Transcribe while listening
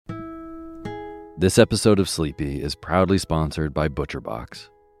This episode of Sleepy is proudly sponsored by ButcherBox.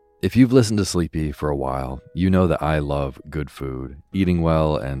 If you've listened to Sleepy for a while, you know that I love good food, eating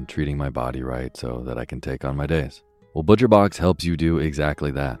well, and treating my body right so that I can take on my days. Well, ButcherBox helps you do exactly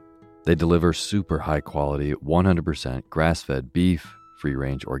that. They deliver super high quality, 100% grass-fed beef,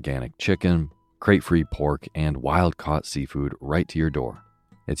 free-range organic chicken, crate-free pork, and wild-caught seafood right to your door.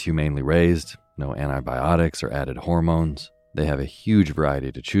 It's humanely raised, no antibiotics or added hormones. They have a huge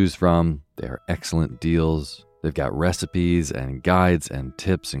variety to choose from. They are excellent deals. They've got recipes and guides and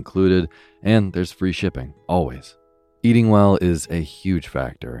tips included, and there's free shipping, always. Eating well is a huge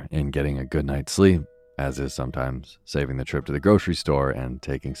factor in getting a good night's sleep, as is sometimes saving the trip to the grocery store and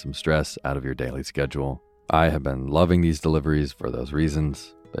taking some stress out of your daily schedule. I have been loving these deliveries for those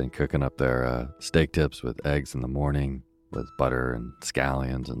reasons. Been cooking up their steak tips with eggs in the morning with butter and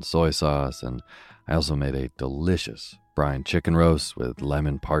scallions and soy sauce, and I also made a delicious brine chicken roast with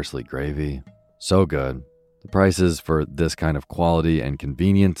lemon parsley gravy. So good. The prices for this kind of quality and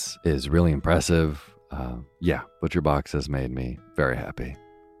convenience is really impressive. ButcherBox has made me very happy.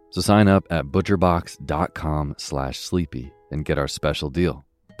 So sign up at butcherbox.com/sleepy and get our special deal.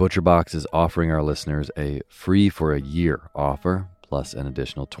 ButcherBox is offering our listeners a free for a year offer, plus an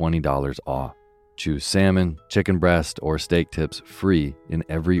additional $20 off. Choose salmon, chicken breast, or steak tips free in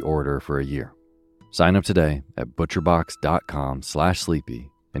every order for a year. Sign up today at butcherbox.com/sleepy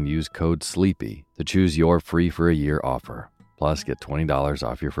and use code SLEEPY to choose your free for a year offer. Plus, get $20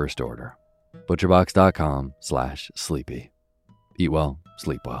 off your first order. butcherbox.com/sleepy. Eat well,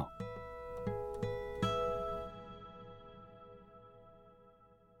 sleep well.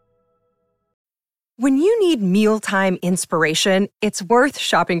 When you need mealtime inspiration, it's worth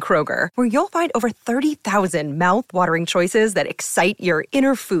shopping Kroger, where you'll find over 30,000 mouth-watering choices that excite your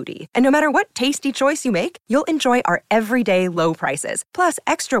inner foodie. And no matter what tasty choice you make, you'll enjoy our everyday low prices, plus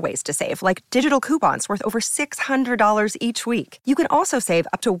extra ways to save, like digital coupons worth over $600 each week. You can also save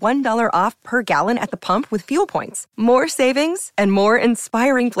up to $1 off per gallon at the pump with fuel points. More savings and more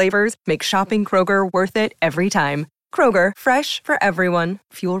inspiring flavors make shopping Kroger worth it every time. Kroger, fresh for everyone.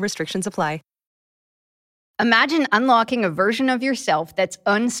 Fuel restrictions apply. Imagine unlocking a version of yourself that's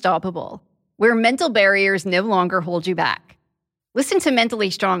unstoppable, where mental barriers no longer hold you back. Listen to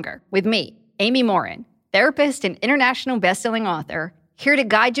Mentally Stronger with me, Amy Morin, therapist and international best-selling author, here to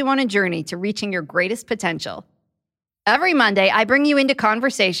guide you on a journey to reaching your greatest potential. Every Monday, I bring you into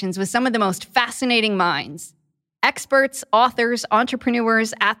conversations with some of the most fascinating minds. Experts, authors,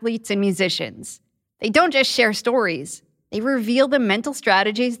 entrepreneurs, athletes, and musicians. They don't just share stories. They reveal the mental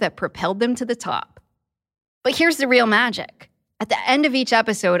strategies that propelled them to the top. But here's the real magic. At the end of each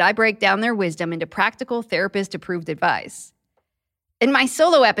episode, I break down their wisdom into practical therapist-approved advice. In my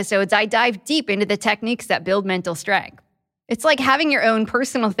solo episodes, I dive deep into the techniques that build mental strength. It's like having your own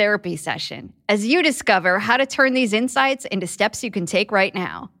personal therapy session as you discover how to turn these insights into steps you can take right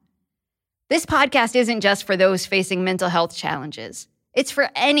now. This podcast isn't just for those facing mental health challenges. It's for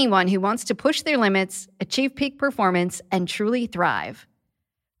anyone who wants to push their limits, achieve peak performance, and truly thrive.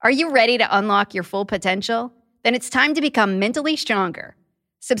 Are you ready to unlock your full potential? Then it's time to become mentally stronger.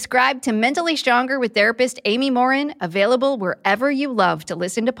 Subscribe to Mentally Stronger with therapist Amy Morin, available wherever you love to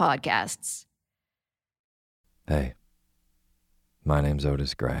listen to podcasts. Hey, my name's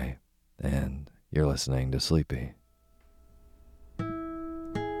Otis Gray, and you're listening to Sleepy. A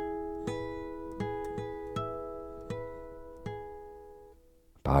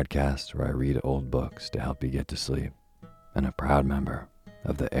podcast where I read old books to help you get to sleep, and a proud member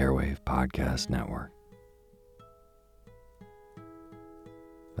of the Airwave Podcast Network.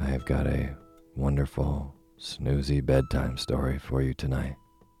 I have got a wonderful, snoozy bedtime story for you tonight.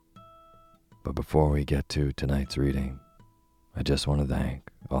 But before we get to tonight's reading, I just want to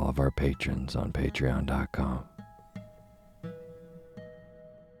thank all of our patrons on patreon.com.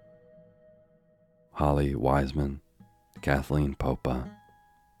 Holly Wiseman, Kathleen Popa,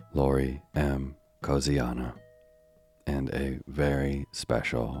 Lori M. Coziana, and a very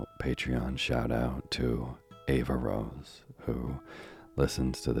special Patreon shout out to Ava Rose, who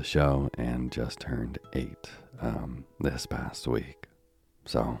listens to the show and just turned 8 this past week.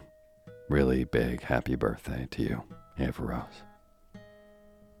 So, really big happy birthday to you, Ava Rose.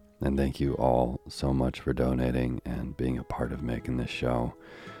 And thank you all so much for donating and being a part of making this show.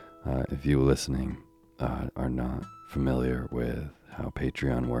 If you listening are not familiar with how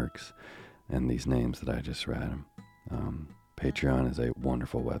Patreon works and these names that I just read, Patreon is a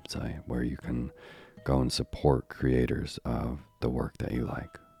wonderful website where you can go and support creators of the work that you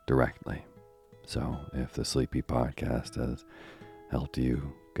like directly. So if the Sleepy Podcast has helped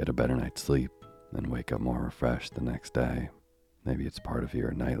you get a better night's sleep and wake up more refreshed the next day, maybe it's part of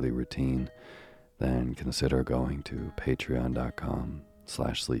your nightly routine, then consider going to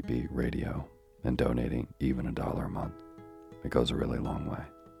patreon.com/sleepyradio and donating even $1 a month. It goes a really long way.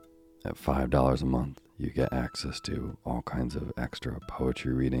 At $5 a month, you get access to all kinds of extra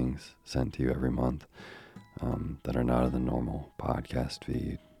poetry readings sent to you every month that are not in the normal podcast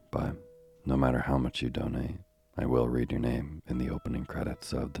feed. But no matter how much you donate, I will read your name in the opening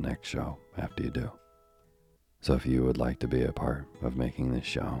credits of the next show after you do. So if you would like to be a part of making this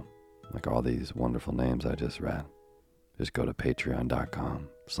show, like all these wonderful names I just read, just go to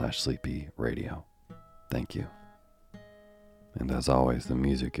patreon.com/sleepyradio. Thank you. And as always, the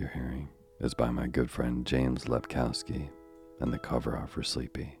music you're hearing is by my good friend James Lepkowski, and the cover art for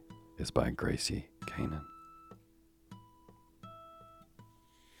Sleepy is by Gracie Kanan.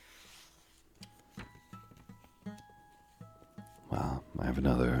 Well, I have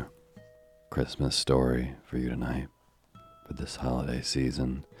another Christmas story for you tonight for this holiday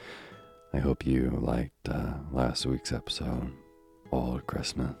season. I hope you liked last week's episode, Old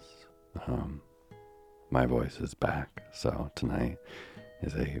Christmas. My voice is back, so tonight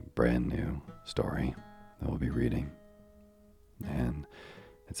is a brand new story that we'll be reading. And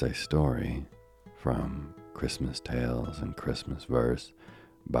it's a story from Christmas Tales and Christmas Verse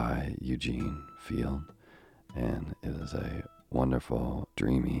by Eugene Field. And it is a wonderful,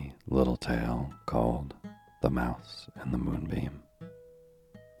 dreamy little tale called The Mouse and the Moonbeam.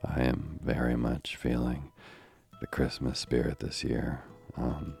 I am very much feeling the Christmas spirit this year.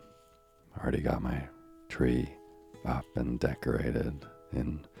 I already got my tree up and decorated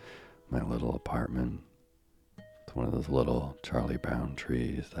in my little apartment. It's one of those little Charlie Brown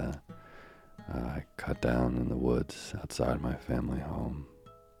trees that I cut down in the woods outside my family home.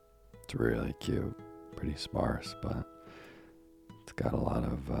 It's really cute, pretty sparse, but it's got a lot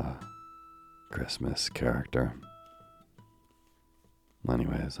of Christmas character.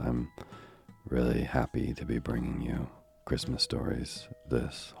 Anyways, I'm really happy to be bringing you Christmas stories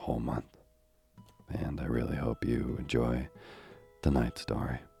this whole month. And I really hope you enjoy tonight's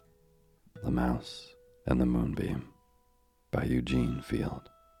story, The Mouse and the Moonbeam by Eugene Field.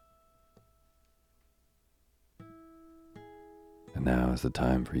 And now is the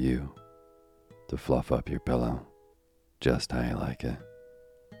time for you to fluff up your pillow just how you like it.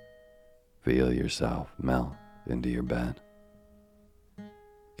 Feel yourself melt into your bed.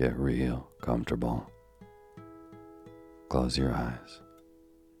 Get real comfortable. Close your eyes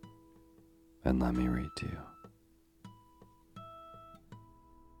and let me read to you.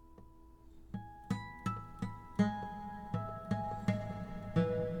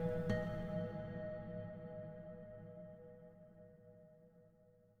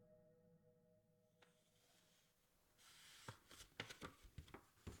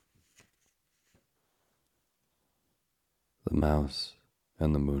 The Mouse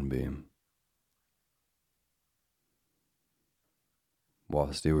and the Moonbeam.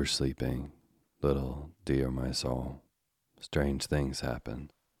 Whilst you were sleeping, little dear my soul, strange things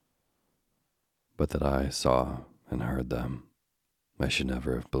happened. But that I saw and heard them, I should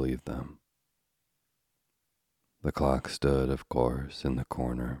never have believed them. The clock stood, of course, in the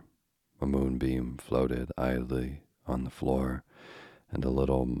corner. A moonbeam floated idly on the floor, and a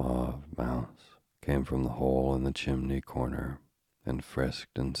little mauve mouse came from the hole in the chimney corner and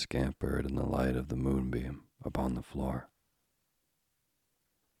frisked and scampered in the light of the moonbeam upon the floor.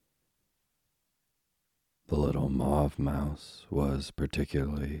 The little mauve mouse was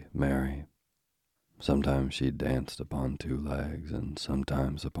particularly merry. Sometimes she danced upon 2 legs and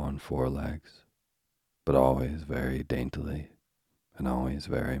sometimes upon 4 legs, but always very daintily and always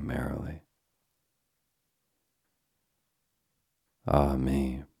very merrily. Ah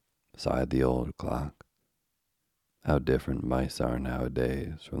me, sighed the old clock, how different mice are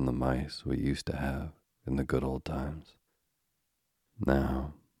nowadays from the mice we used to have in the good old times.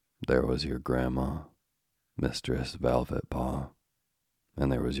 Now, there was your grandma, Mistress Velvet Paw,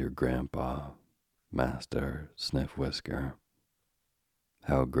 and there was your grandpa, Master Sniff Whisker.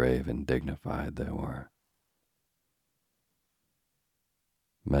 How grave and dignified they were.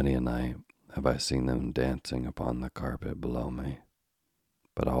 Many a night have I seen them dancing upon the carpet below me,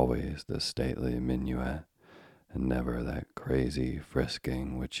 but always the stately minuet, and never that crazy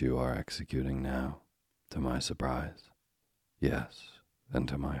frisking which you are executing now, to my surprise. Yes, and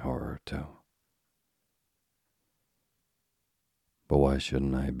to my horror too. But why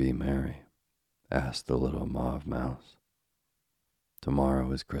shouldn't I be merry? Asked the little mauve mouse.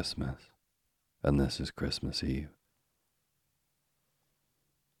 Tomorrow is Christmas, and this is Christmas Eve.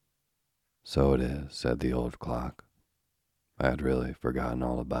 So it is, said the old clock. I had really forgotten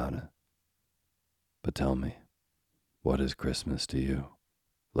all about it. But tell me, what is Christmas to you?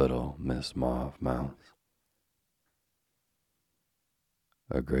 little Miss Mauve Mouse.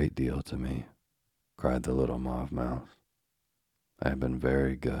 A great deal to me, cried the little Mauve Mouse. I have been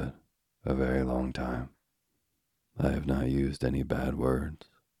very good a very long time. I have not used any bad words,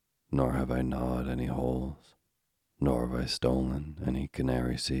 nor have I gnawed any holes, nor have I stolen any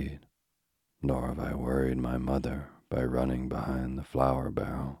canary seed, nor have I worried my mother by running behind the flour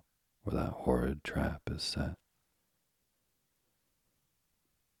barrel where that horrid trap is set.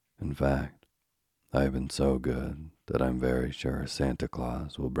 In fact, I have been so good that I'm very sure Santa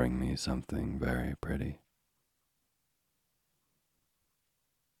Claus will bring me something very pretty.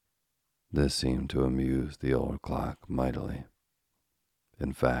 This seemed to amuse the old clock mightily.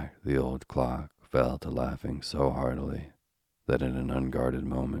 In fact, the old clock fell to laughing so heartily that in an unguarded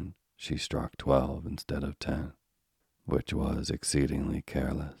moment she struck 12 instead of 10, which was exceedingly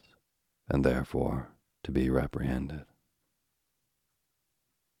careless, and therefore to be reprehended.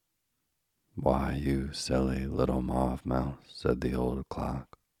 "Why, you silly little Mauve Mouse," said the old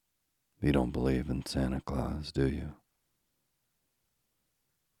clock, "you don't believe in Santa Claus, do you?"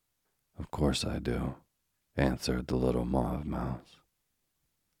 "Of course I do," answered the little Mauve Mouse.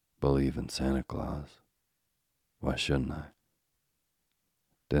 "Believe in Santa Claus? Why shouldn't I?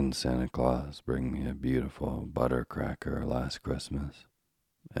 Didn't Santa Claus bring me a beautiful butter cracker last Christmas,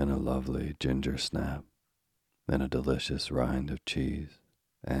 and a lovely ginger snap, and a delicious rind of cheese,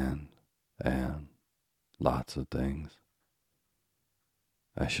 and lots of things?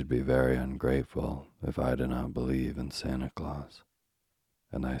 I should be very ungrateful if I did not believe in Santa Claus,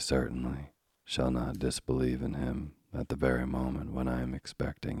 and I certainly shall not disbelieve in him at the very moment when I am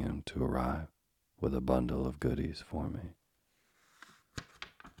expecting him to arrive with a bundle of goodies for me.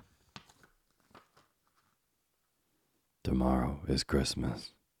 Tomorrow is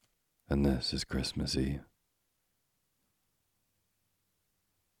Christmas, and this is Christmas Eve.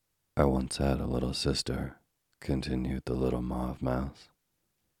 I once had a little sister, continued the little Mauve Mouse,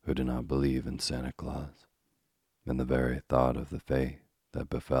 who did not believe in Santa Claus, and the very thought of the fate that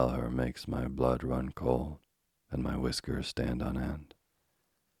befell her makes my blood run cold and my whiskers stand on end.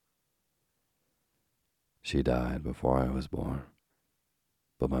 She died before I was born,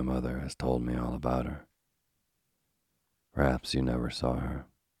 but my mother has told me all about her. Perhaps you never saw her.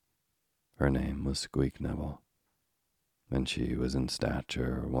 Her name was Squeaknibble, and she was in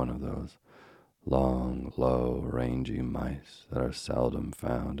stature one of those long, low, rangy mice that are seldom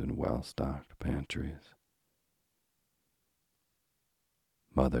found in well-stocked pantries.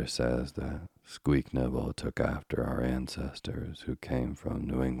 Mother says that Squeaknibble took after our ancestors who came from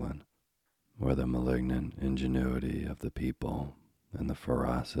New England, where the malignant ingenuity of the people and the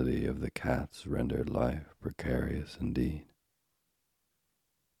ferocity of the cats rendered life precarious indeed.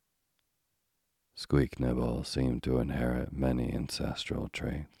 Squeaknibble seemed to inherit many ancestral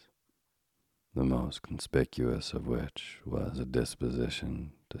traits, the most conspicuous of which was a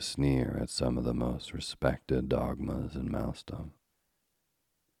disposition to sneer at some of the most respected dogmas in mousedom.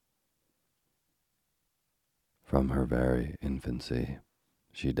 From her very infancy,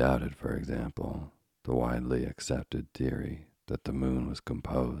 she doubted, for example, the widely accepted theory that the moon was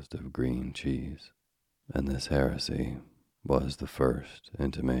composed of green cheese, and this heresy was the first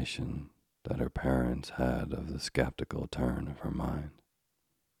intimation that her parents had of the skeptical turn of her mind.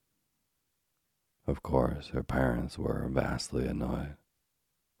 Of course, her parents were vastly annoyed,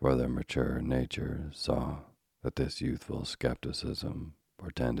 for their mature natures saw that this youthful skepticism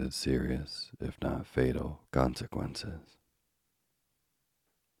portended serious, if not fatal, consequences.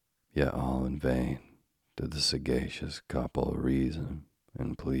 Yet all in vain did the sagacious couple reason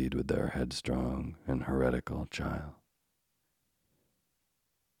and plead with their headstrong and heretical child.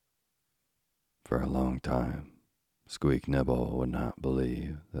 For a long time, Squeaknibble would not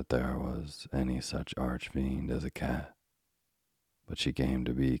believe that there was any such archfiend as a cat, but she came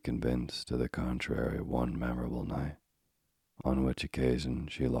to be convinced to the contrary one memorable night, on which occasion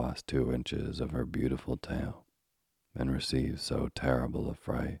she lost 2 inches of her beautiful tail, and received so terrible a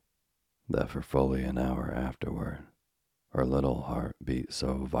fright that for fully an hour afterward her little heart beat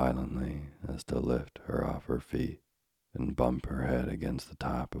so violently as to lift her off her feet and bump her head against the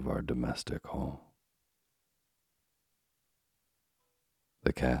top of our domestic hole.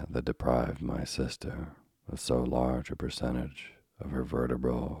 The cat that deprived my sister of so large a percentage of her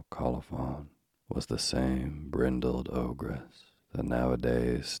vertebral colophon was the same brindled ogress that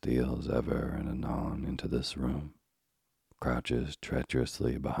nowadays steals ever and anon into this room, crouches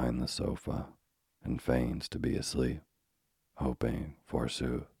treacherously behind the sofa, and feigns to be asleep, hoping,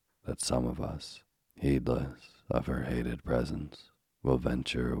 forsooth, that some of us, heedless of her hated presence, will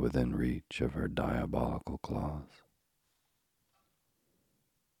venture within reach of her diabolical claws.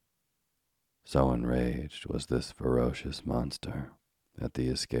 So enraged was this ferocious monster at the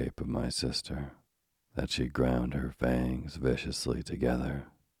escape of my sister that she ground her fangs viciously together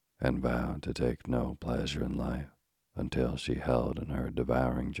and vowed to take no pleasure in life until she held in her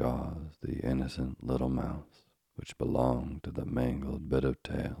devouring jaws the innocent little mouse which belonged to the mangled bit of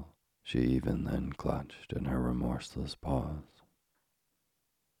tail she even then clutched in her remorseless paws.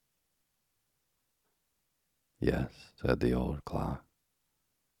 "Yes," said the old clock.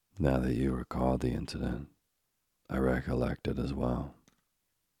 "Now that you recall the incident, I recollect it as well.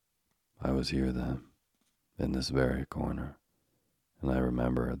 I was here then, in this very corner, and I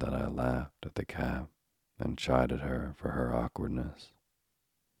remember that I laughed at the cat and chided her for her awkwardness.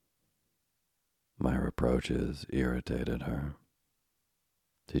 My reproaches irritated her.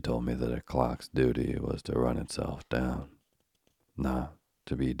 She told me that a clock's duty was to run itself down, not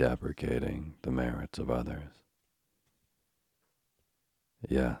to be deprecating the merits of others.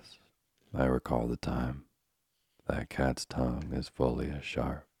 Yes, I recall the time. That cat's tongue is fully as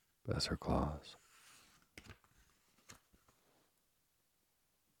sharp as her claws."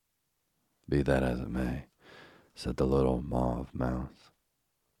 "Be that as it may," said the little mauve mouse,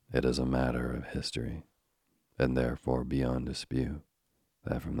 "it is a matter of history, and therefore beyond dispute,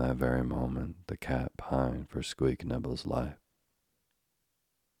 that from that very moment the cat pined for Squeaknibble's life.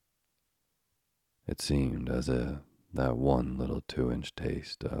 It seemed as if that one little 2-inch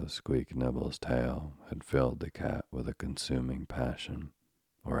taste of Squeaknibble's tail had filled the cat with a consuming passion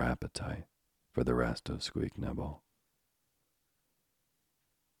or appetite for the rest of Squeaknibble.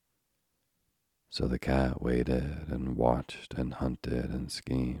 So the cat waited and watched and hunted and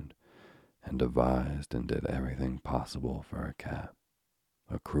schemed and devised and did everything possible for a cat,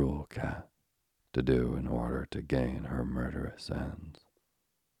 a cruel cat, to do in order to gain her murderous ends.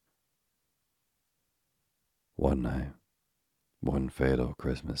 One night, one fatal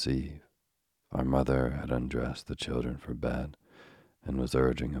Christmas Eve, our mother had undressed the children for bed and was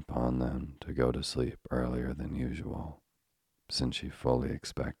urging upon them to go to sleep earlier than usual, since she fully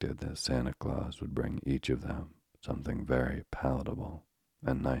expected that Santa Claus would bring each of them something very palatable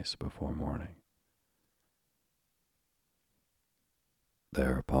and nice before morning.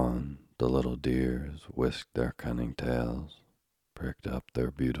 Thereupon the little dears whisked their cunning tails, pricked up their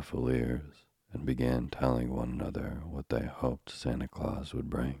beautiful ears, and began telling one another what they hoped Santa Claus would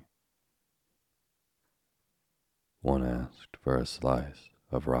bring. One asked for a slice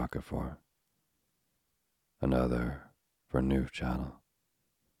of Roquefort, another for Neufchâtel,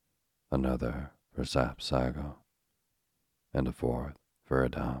 another for Sapsago, and a fourth for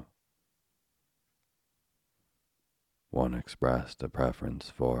Edam. One expressed a preference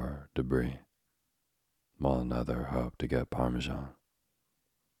for de Brie, while another hoped to get Parmesan.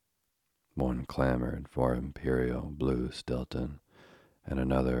 One clamored for imperial blue Stilton, and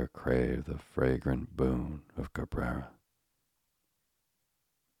another craved the fragrant boon of Caprera.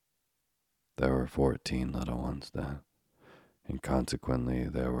 There were 14 little ones then, and consequently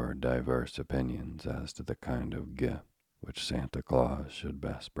there were diverse opinions as to the kind of gift which Santa Claus should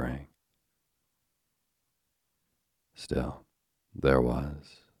best bring. Still, there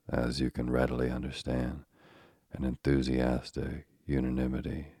was, as you can readily understand, an enthusiastic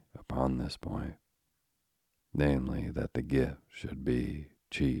unanimity upon this point, namely that the gift should be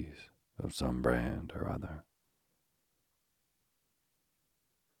cheese of some brand or other.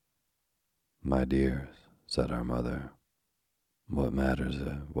 "My dears," said our mother, "what matters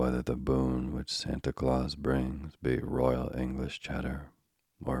it whether the boon which Santa Claus brings be Royal English cheddar,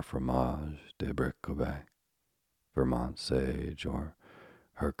 or fromage de Briquebec, Vermont sage, or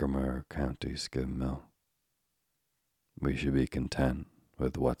Herkimer County skim milk? We should be content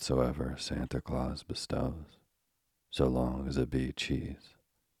with whatsoever Santa Claus bestows, so long as it be cheese,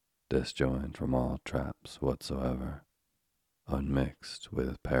 disjoined from all traps whatsoever, unmixed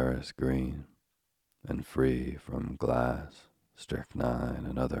with Paris green, and free from glass, strychnine,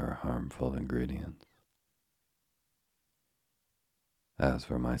 and other harmful ingredients. As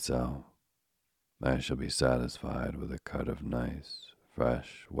for myself, I shall be satisfied with a cut of nice,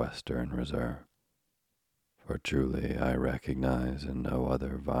 fresh Western Reserve, for truly I recognize in no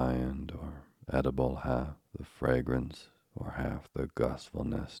other viand or edible half the fragrance or half the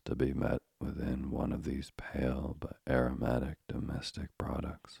gustfulness to be met within one of these pale but aromatic domestic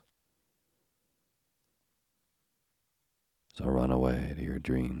products. So run away to your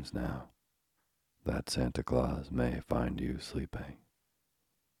dreams now, that Santa Claus may find you sleeping."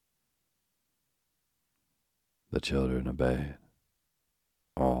 The children obeyed,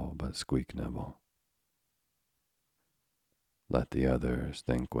 all but Squeaknibble. "Let the others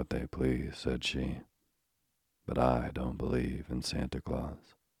think what they please," said she, "but I don't believe in Santa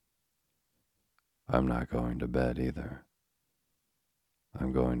Claus." I'm not going to bed either.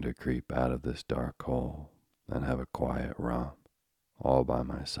 I'm going to creep out of this dark hole and have a quiet romp all by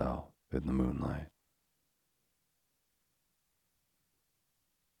myself in the moonlight.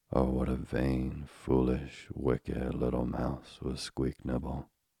 Oh, what a vain, foolish, wicked little mouse was Squeak Nibble.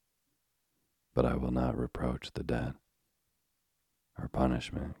 But I will not reproach the dead. Her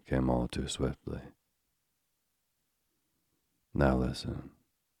punishment came all too swiftly. Now listen.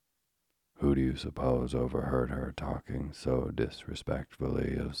 Who do you suppose overheard her talking so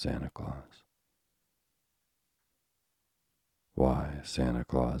disrespectfully of Santa Claus? Why, Santa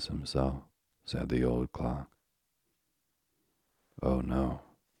Claus himself, said the old clock. Oh no,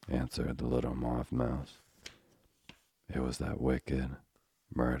 answered the little moth mouse. It was that wicked,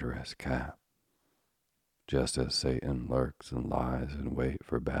 murderous cat. Just as Satan lurks and lies in wait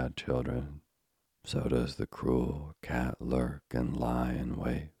for bad children, so does the cruel cat lurk and lie in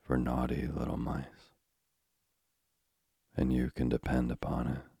wait for naughty little mice. And you can depend upon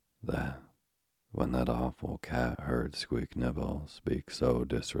it that when that awful cat heard Squeak Nibble speak so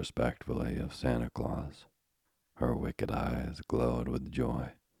disrespectfully of Santa Claus, her wicked eyes glowed with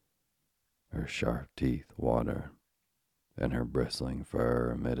joy, her sharp teeth watered, and her bristling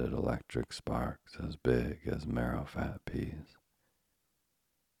fur emitted electric sparks as big as marrow-fat peas.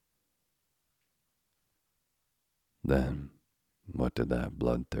 Then, what did that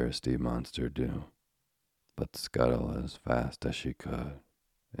bloodthirsty monster do but scuttle as fast as she could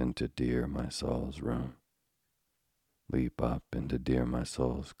into Dear My Soul's room, leap up into Dear My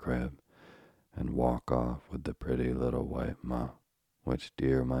Soul's crib, and walk off with the pretty little white muff which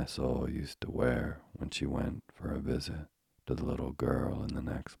Dear My Soul used to wear when she went for a visit to the little girl in the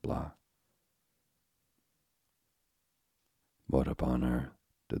next block. What upon earth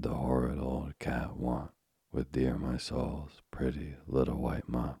did the horrid old cat want with Dear My Soul's pretty little white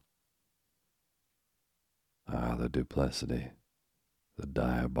muff? Ah, the duplicity, the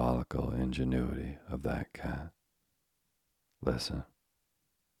diabolical ingenuity of that cat. Listen.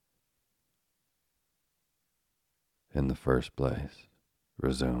 In the first place,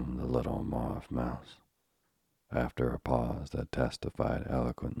 resumed the little moth mouse, after a pause that testified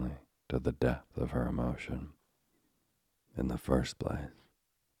eloquently to the depth of her emotion. In the first place,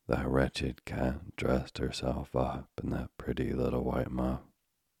 that wretched cat dressed herself up in that pretty little white muff,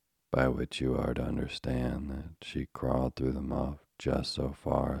 by which you are to understand that she crawled through the muff just so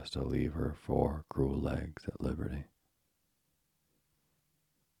far as to leave her 4 cruel legs at liberty.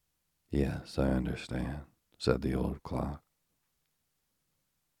 Yes, I understand, said the old clock.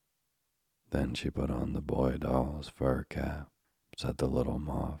 Then she put on the boy doll's fur cap, said the little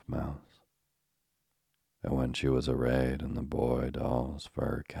moth mouse. And when she was arrayed in the boy doll's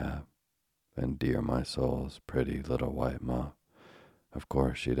fur cap and Dear My Soul's pretty little white muff, of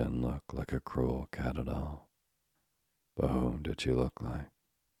course she didn't look like a cruel cat at all. But whom did she look like?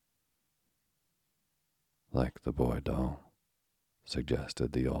 Like the boy doll,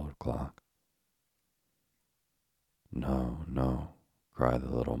 suggested the old clock. No, no, cried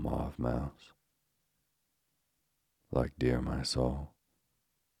the little moth mouse. Like Dear My Soul?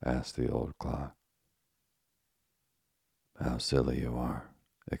 Asked the old clock. How silly you are,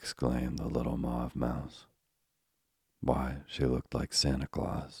 exclaimed the little moth mouse. Why, she looked like Santa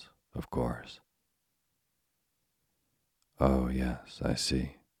Claus, of course. Oh, yes, I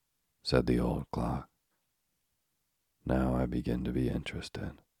see, said the old clock. Now I begin to be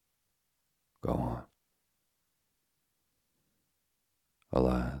interested. Go on.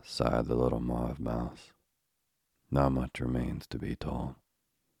 Alas, sighed the little moth mouse, not much remains to be told.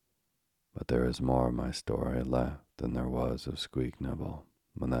 But there is more of my story left than there was of Squeak Nibble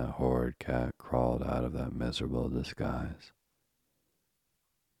when that horrid cat crawled out of that miserable disguise.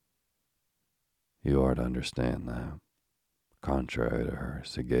 You are to understand that, contrary to her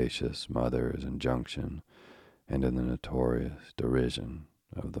sagacious mother's injunction and in the notorious derision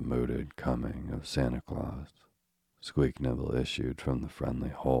of the mooted coming of Santa Claus, Squeak Nibble issued from the friendly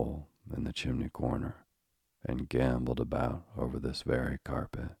hole in the chimney corner and gamboled about over this very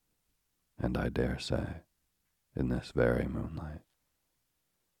carpet, and I dare say, in this very moonlight.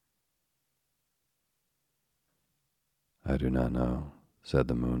 I do not know, said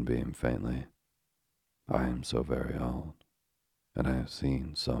the moonbeam faintly. I am so very old, and I have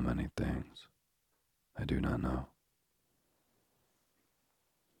seen so many things. I do not know.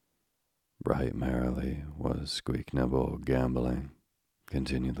 Right merrily was Squeak Nibble gamboling,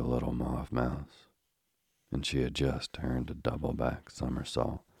 continued the little moth mouse, and she had just turned a double-back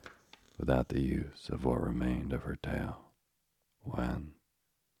somersault without the use of what remained of her tail, when,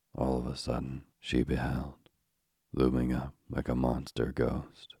 all of a sudden, she beheld, looming up like a monster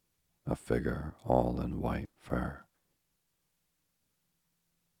ghost, a figure all in white fur.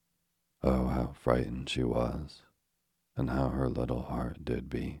 Oh, how frightened she was, and how her little heart did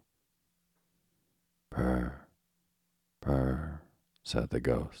beat. Purr, purr, said the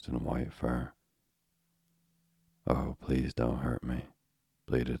ghost in white fur. Oh, please don't hurt me,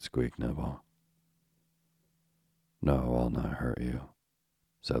 pleaded Squeak Nibble. No, I'll not hurt you,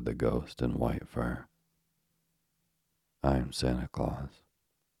 said the ghost in white fur. I'm Santa Claus,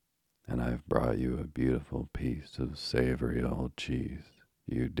 and I've brought you a beautiful piece of savory old cheese,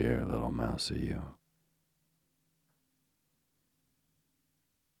 you dear little mousey you.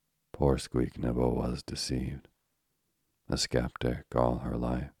 Poor Squeak Nibble was deceived. A skeptic all her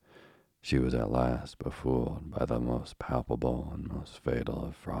life, she was at last befooled by the most palpable and most fatal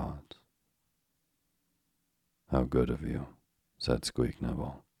of frauds. How good of you, said Squeak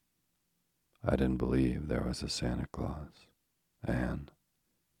Nibble. I didn't believe there was a Santa Claus, and...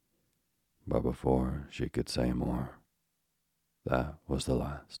 But before she could say more, that was the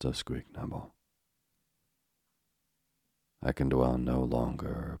last of Squeak Nibble. I can dwell no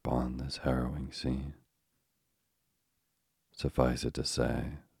longer upon this harrowing scene. Suffice it to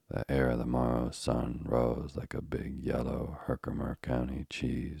say that ere the morrow's sun rose like a big yellow Herkimer County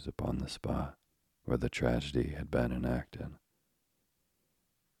cheese upon the spot where the tragedy had been enacted,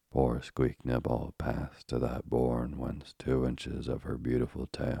 poor Squeak Nibble passed to that bourne whence 2 inches of her beautiful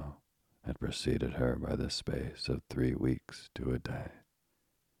tail had preceded her by the space of 3 weeks to a day.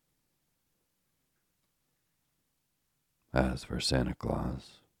 As for Santa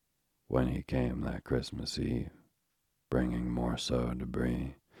Claus, when he came that Christmas Eve, bringing morceau de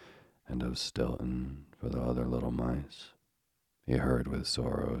brie and of Stilton for the other little mice, he heard with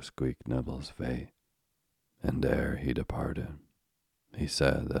sorrow Squeak Nibble's fate, and ere he departed, he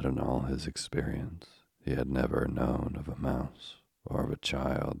said that in all his experience he had never known of a mouse or of a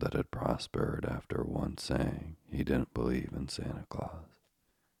child that had prospered after once saying he didn't believe in Santa Claus.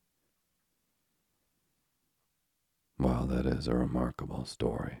 Well, that is a remarkable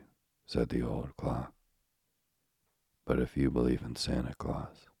story, said the old clock. But if you believe in Santa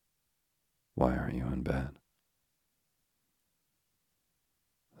Claus, why aren't you in bed?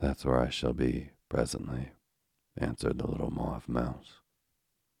 That's where I shall be presently, answered the little moth mouse.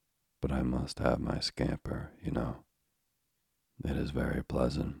 But I must have my scamper, you know. It is very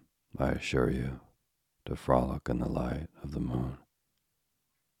pleasant, I assure you, to frolic in the light of the moon.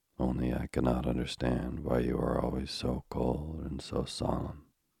 Only I cannot understand why you are always so cold and so solemn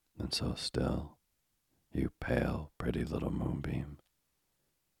and so still, you pale, pretty little moonbeam.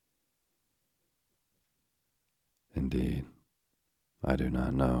 Indeed, I do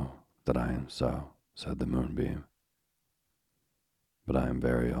not know that I am so, said the moonbeam. But I am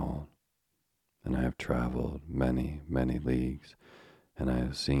very old, and I have traveled many, many leagues, and I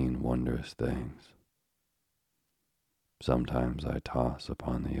have seen wondrous things. Sometimes I toss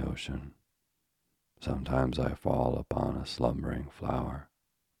upon the ocean. Sometimes I fall upon a slumbering flower.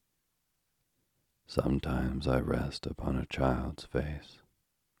 Sometimes I rest upon a child's face.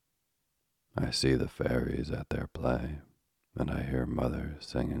 I see the fairies at their play, and I hear mothers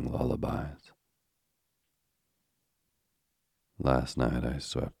singing lullabies. Last night I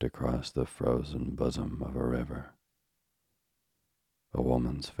swept across the frozen bosom of a river. A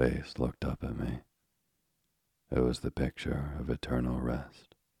woman's face looked up at me. It was the picture of eternal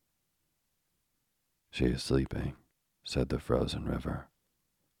rest. She is sleeping, said the frozen river.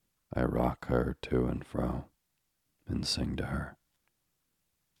 I rock her to and fro, and sing to her.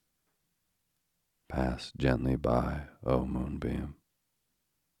 Pass gently by, O moonbeam.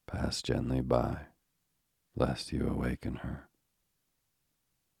 Pass gently by, lest you awaken her.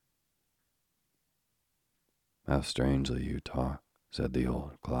 How strangely you talk, said the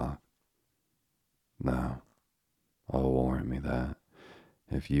old clock. Now, I'll warrant me that,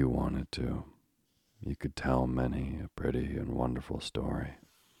 if you wanted to, you could tell many a pretty and wonderful story.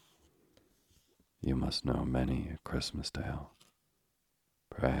 You must know many a Christmas tale.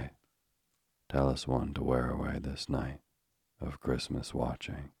 Pray, tell us one to wear away this night of Christmas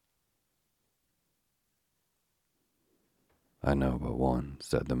watching. I know but one,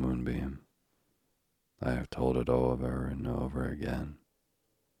 said the moonbeam. I have told it over and over again,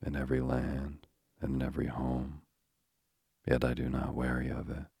 in every land and in every home, yet I do not weary of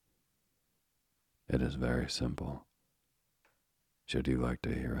it. It is very simple. Should you like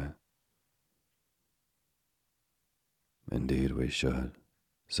to hear it? Indeed we should,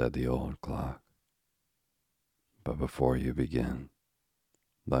 said the old clock. But before you begin,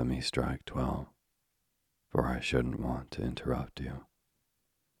 let me strike 12, for I shouldn't want to interrupt you.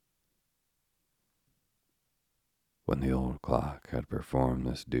 When the old clock had performed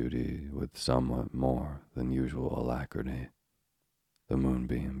this duty with somewhat more than usual alacrity, the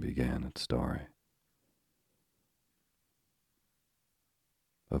moonbeam began its story.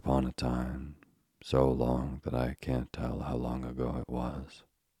 Upon a time so long that I can't tell how long ago it was,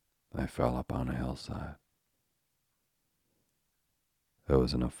 I fell upon a hillside. It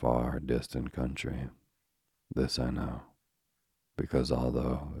was in a far distant country. This I know, because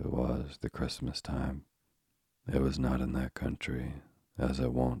although it was the Christmas time, it was not in that country as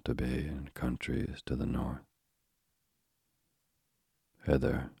it wont to be in countries to the north.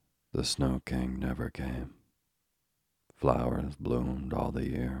 Hither the Snow King never came. Flowers bloomed all the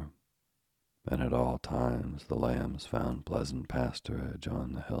year, and at all times the lambs found pleasant pasturage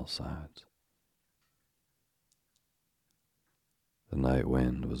on the hillsides. The night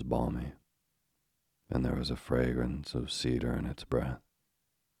wind was balmy, and there was a fragrance of cedar in its breath.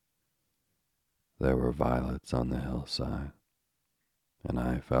 There were violets on the hillside, and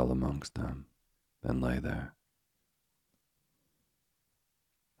I fell amongst them and lay there.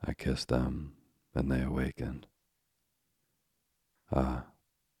 I kissed them, and they awakened. "Ah,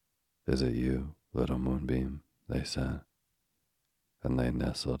 is it you, little moonbeam?" they said, and they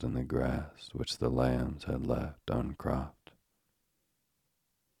nestled in the grass which the lambs had left uncropped.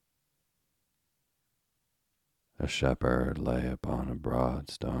 A shepherd lay upon a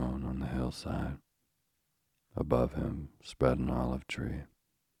broad stone on the hillside. Above him spread an olive tree,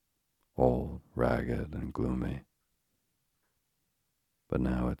 old, ragged, and gloomy. But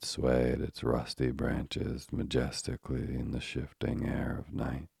now it swayed its rusty branches majestically in the shifting air of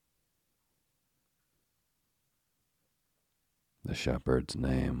night. The shepherd's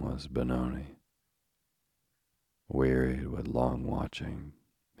name was Benoni. Wearied with long watching,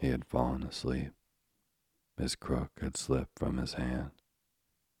 he had fallen asleep. His crook had slipped from his hand.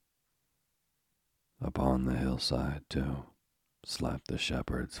 Upon the hillside, too, slept the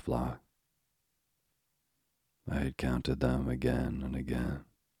shepherd's flock. I had counted them again and again.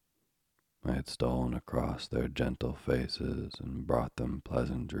 I had stolen across their gentle faces and brought them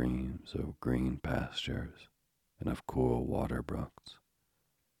pleasant dreams of green pastures and of cool water brooks.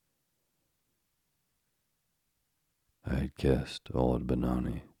 I had kissed old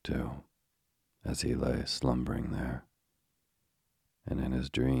Benoni, too, as he lay slumbering there, and in his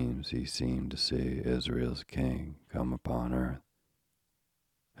dreams he seemed to see Israel's king come upon earth,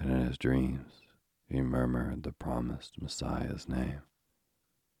 and in his dreams he murmured the promised Messiah's name.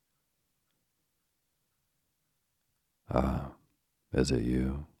 "Ah, is it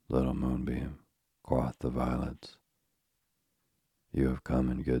you, little moonbeam?" quoth the violets. "You have come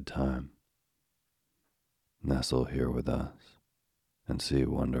in good time. Nestle here with us, and see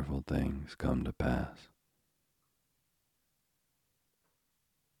wonderful things come to pass."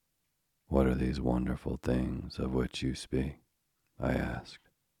 "What are these wonderful things of which you speak?" I asked.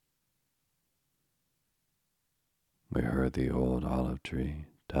 "We heard the old olive tree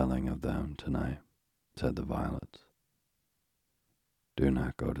telling of them tonight," said the violets. "Do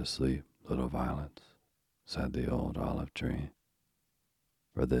not go to sleep, little violets," said the old olive tree,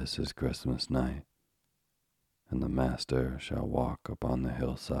 "for this is Christmas night, and the Master shall walk upon the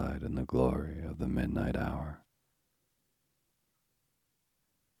hillside in the glory of the midnight hour."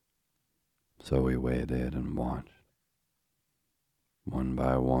 So we waited and watched. One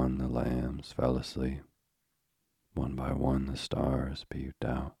by one the lambs fell asleep. One by one the stars peeped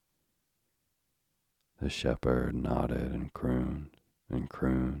out. The shepherd nodded and crooned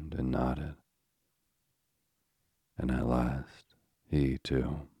and nodded. And at last he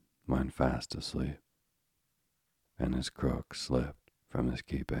too went fast asleep, and his crook slipped from his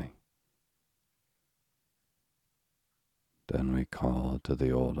keeping. Then we called to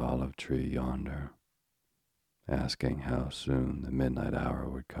the old olive tree yonder, asking how soon the midnight hour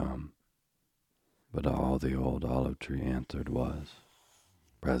would come. But all the old olive tree answered was,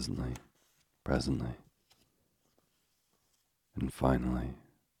 "Presently, presently." And finally,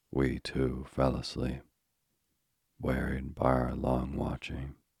 we too fell asleep, wearied by our long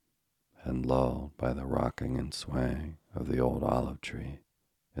watching, and lulled by the rocking and swaying of the old olive tree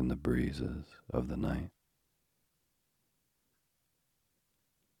in the breezes of the night.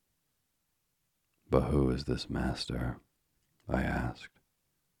 "But who is this Master?" I asked.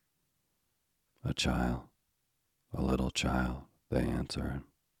 "A child, a little child," they answered.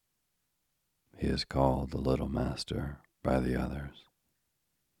 "He is called the Little Master by the others.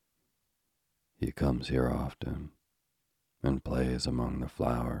 He comes here often and plays among the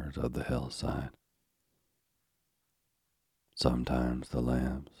flowers of the hillside. Sometimes the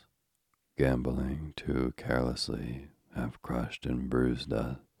lambs, gamboling too carelessly, have crushed and bruised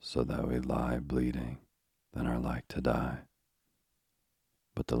us so that we lie bleeding than are like to die.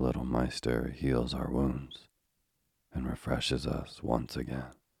 But the little Meister heals our wounds and refreshes us once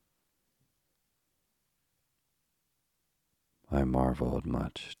again. I marveled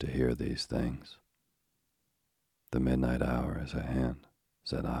much to hear these things. The midnight hour is at hand,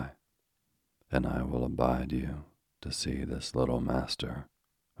 said I, and I will abide you to see this little Master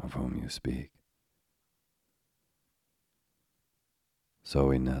of whom you speak. So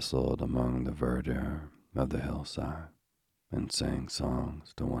we nestled among the verdure of the hillside and sang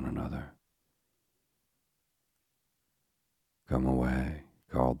songs to one another. Come away,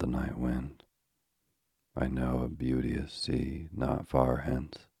 called the night wind. I know a beauteous sea not far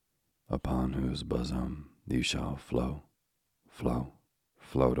hence, upon whose bosom you shall float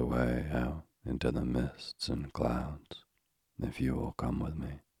away out into the mists and clouds, if you will come with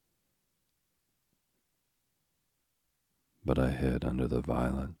me. But I hid under the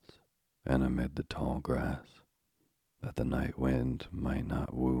violets and amid the tall grass, that the night wind might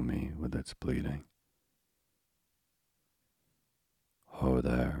not woo me with its pleading. Ho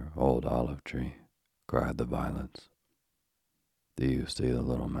there, old olive tree, cried the violets. Do you see the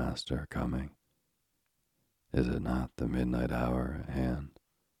little Master coming? Is it not the midnight hour at hand?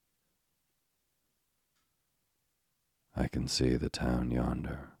 I can see the town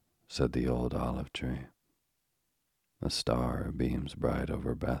yonder, said the old olive tree. A star beams bright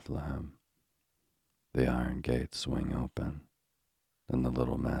over Bethlehem. The iron gates swing open, and the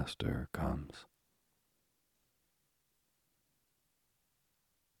little Master comes.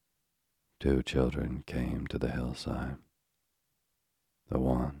 2 children came to the hillside. The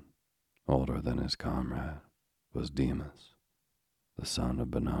one, older than his comrade, was Demas, the son of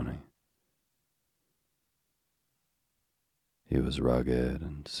Benoni. He was rugged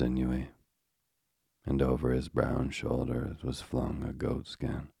and sinewy, and over his brown shoulders was flung a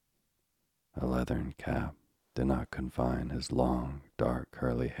goatskin. A leathern cap did not confine his long, dark,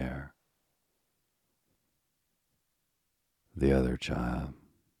 curly hair. The other child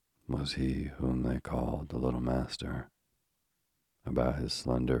was he whom they called the little Master. About his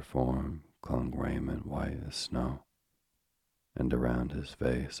slender form clung raiment white as snow, and around his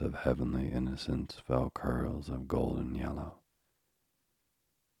face of heavenly innocence fell curls of golden yellow.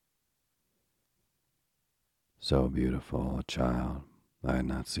 So beautiful a child I had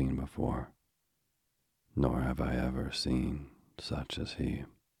not seen before, nor have I ever seen such as he.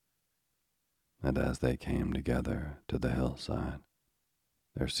 And as they came together to the hillside,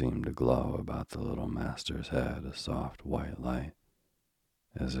 there seemed to glow about the little Master's head a soft white light,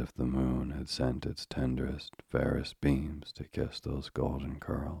 as if the moon had sent its tenderest, fairest beams to kiss those golden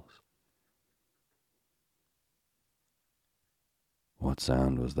curls. What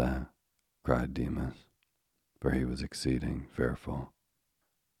sound was that? Cried Demas, for he was exceeding fearful.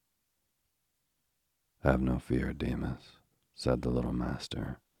 Have no fear, Demas, said the little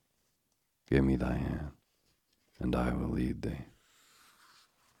Master. Give me thy hand, and I will lead thee.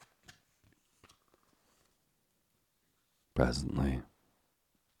 Presently,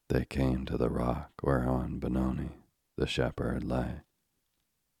 they came to the rock whereon Benoni, the shepherd, lay,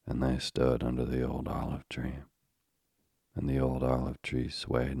 and they stood under the old olive tree. And the old olive tree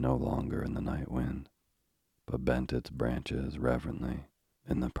swayed no longer in the night wind, but bent its branches reverently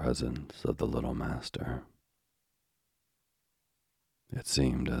in the presence of the little Master. It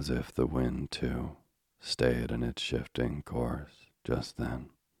seemed as if the wind, too, stayed in its shifting course just then,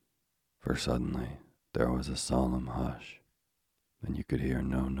 for suddenly there was a solemn hush, and you could hear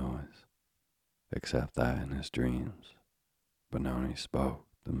no noise, except that in his dreams Benoni spoke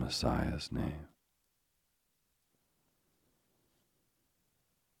the Messiah's name.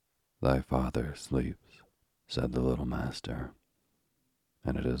 Thy father sleeps, said the little Master,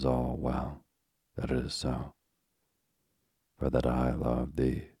 and it is all well that it is so, for that I love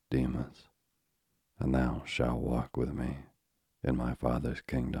thee, Demas, and thou shalt walk with me in my Father's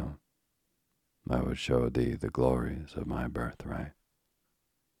kingdom. I would show thee the glories of my birthright.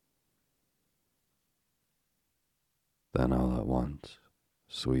 Then all at once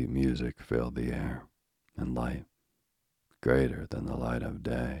sweet music filled the air, and light, greater than the light of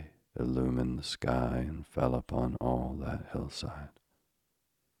day, illumined the sky and fell upon all that hillside.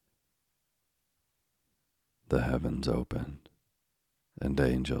 The heavens opened, and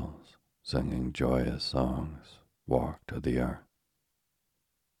angels, singing joyous songs, walked to the earth.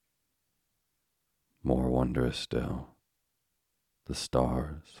 More wondrous still, the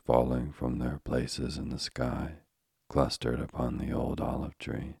stars falling from their places in the sky clustered upon the old olive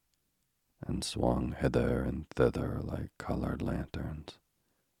tree and swung hither and thither like colored lanterns.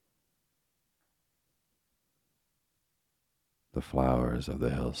 The flowers of the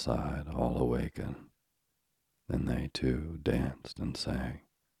hillside all awakened and they too danced and sang.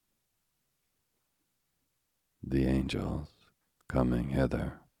 The angels, coming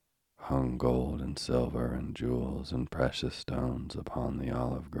hither, hung gold and silver and jewels and precious stones upon the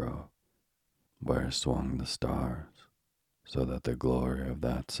olive grove, where swung the stars, so that the glory of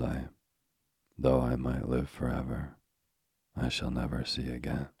that sight, though I might live forever, I shall never see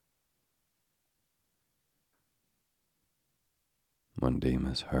again. When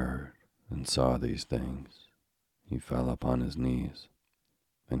Demas heard and saw these things, he fell upon his knees,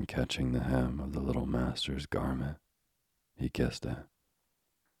 and catching the hem of the little master's garment, he kissed it.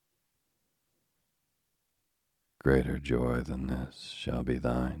 Greater joy than this shall be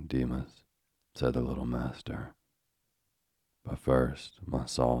thine, Demas, said the little master, but first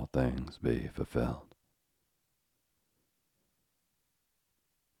must all things be fulfilled.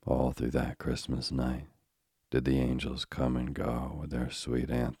 All through that Christmas night did the angels come and go with their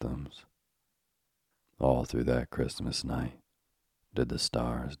sweet anthems. All through that Christmas night did the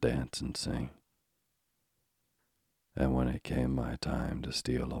stars dance and sing. And when it came my time to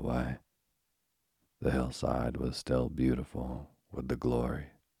steal away, the hillside was still beautiful with the glory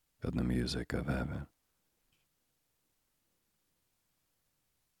of the music of heaven.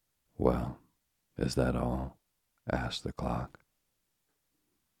 Well, is that all? Asked the clock.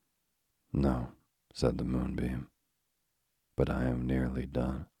 No, said the moonbeam, but I am nearly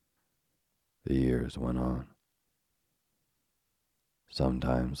done. The years went on.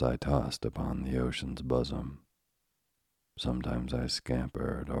 Sometimes I tossed upon the ocean's bosom. Sometimes I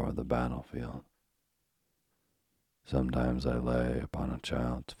scampered o'er the battlefield. Sometimes I lay upon a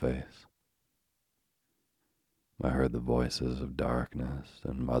child's face. I heard the voices of darkness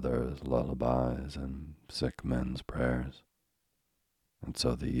and mothers' lullabies and sick men's prayers, and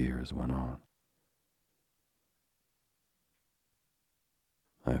so the years went on.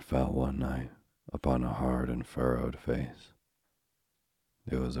 I fell one night upon a hard and furrowed face.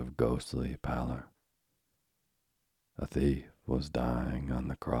 It was of ghostly pallor. A thief was dying on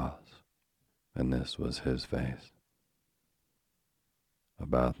the cross, and this was his face.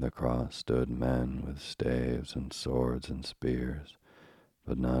 About the cross stood men with staves and swords and spears,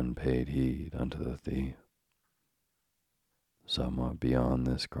 but none paid heed unto the thief. Somewhat beyond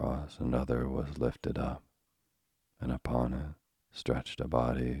this cross another was lifted up, and upon it stretched a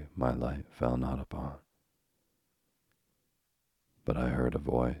body my light fell not upon. But I heard a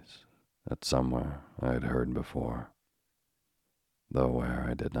voice that somewhere I had heard before, though where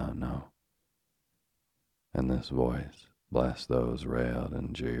I did not know. And this voice blessed those railed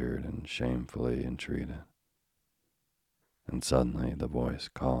and jeered and shamefully entreated. And suddenly the voice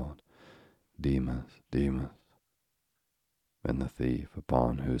called, Demas, Demas. And the thief,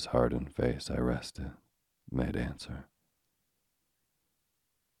 upon whose hardened face I rested, made answer.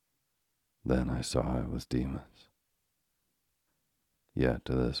 Then I saw it was Demas. Yet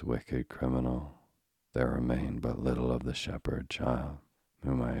to this wicked criminal there remained but little of the shepherd child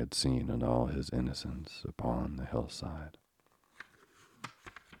whom I had seen in all his innocence upon the hillside.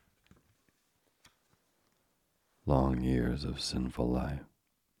 Long years of sinful life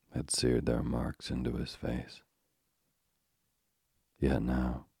had seared their marks into his face. Yet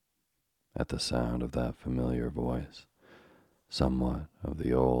now, at the sound of that familiar voice, somewhat of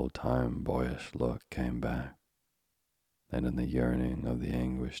the old-time boyish look came back, and in the yearning of the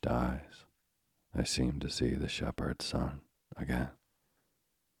anguished eyes, I seemed to see the shepherd's son again.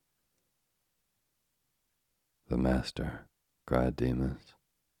 The master, cried Demas,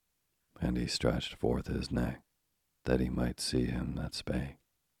 and he stretched forth his neck, that he might see him that spake.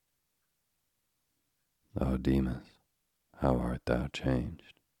 O Demas, how art thou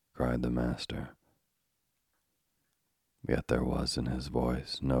changed, cried the master. Yet there was in his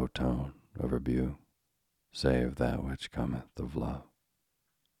voice no tone of rebuke, save that which cometh of love.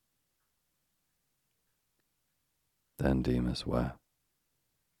 Then Demas wept,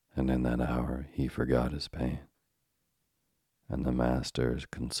 and in that hour he forgot his pain, and the master's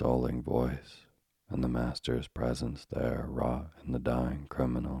consoling voice and the master's presence there wrought in the dying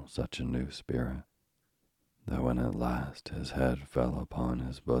criminal such a new spirit, that when at last his head fell upon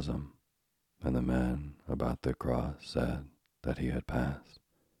his bosom, and the men about the cross said that he had passed,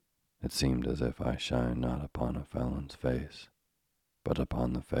 it seemed as if I shined not upon a felon's face, but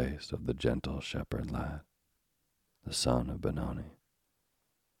upon the face of the gentle shepherd lad, the son of Benoni.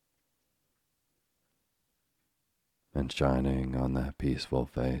 And shining on that peaceful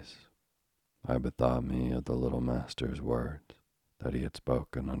face, I bethought me of the little master's words that he had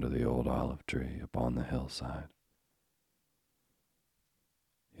spoken under the old olive tree upon the hillside.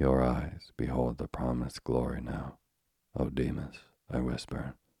 Your eyes behold the promised glory now, O Demas, I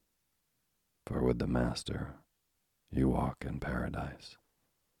whispered, for with the master you walk in paradise.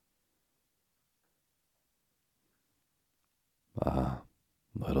 Ah,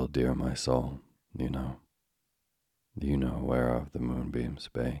 little dear my soul, you know whereof the moonbeams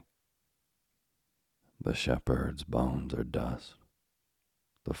spake. The shepherd's bones are dust,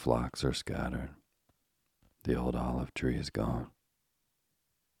 the flocks are scattered, the old olive tree is gone,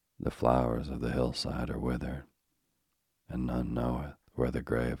 the flowers of the hillside are withered, and none knoweth where the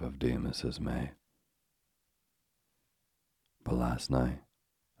grave of Demas is made. But last night,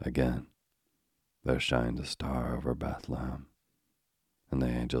 again, there shined a star over Bethlehem, and the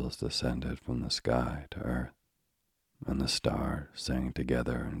angels descended from the sky to earth, and the stars sang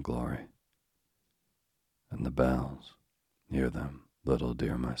together in glory. And the bells, hear them, little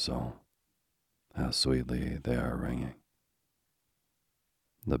dear my soul, how sweetly they are ringing.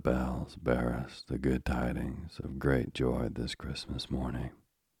 The bells bear us the good tidings of great joy this Christmas morning,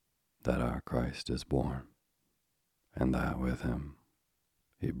 that our Christ is born, and that with him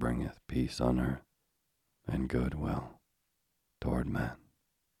he bringeth peace on earth and good will toward men.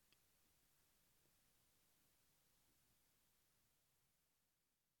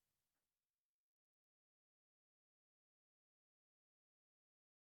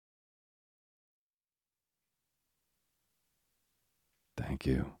 Thank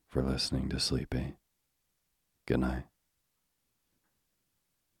you for listening to Sleepy. Good night.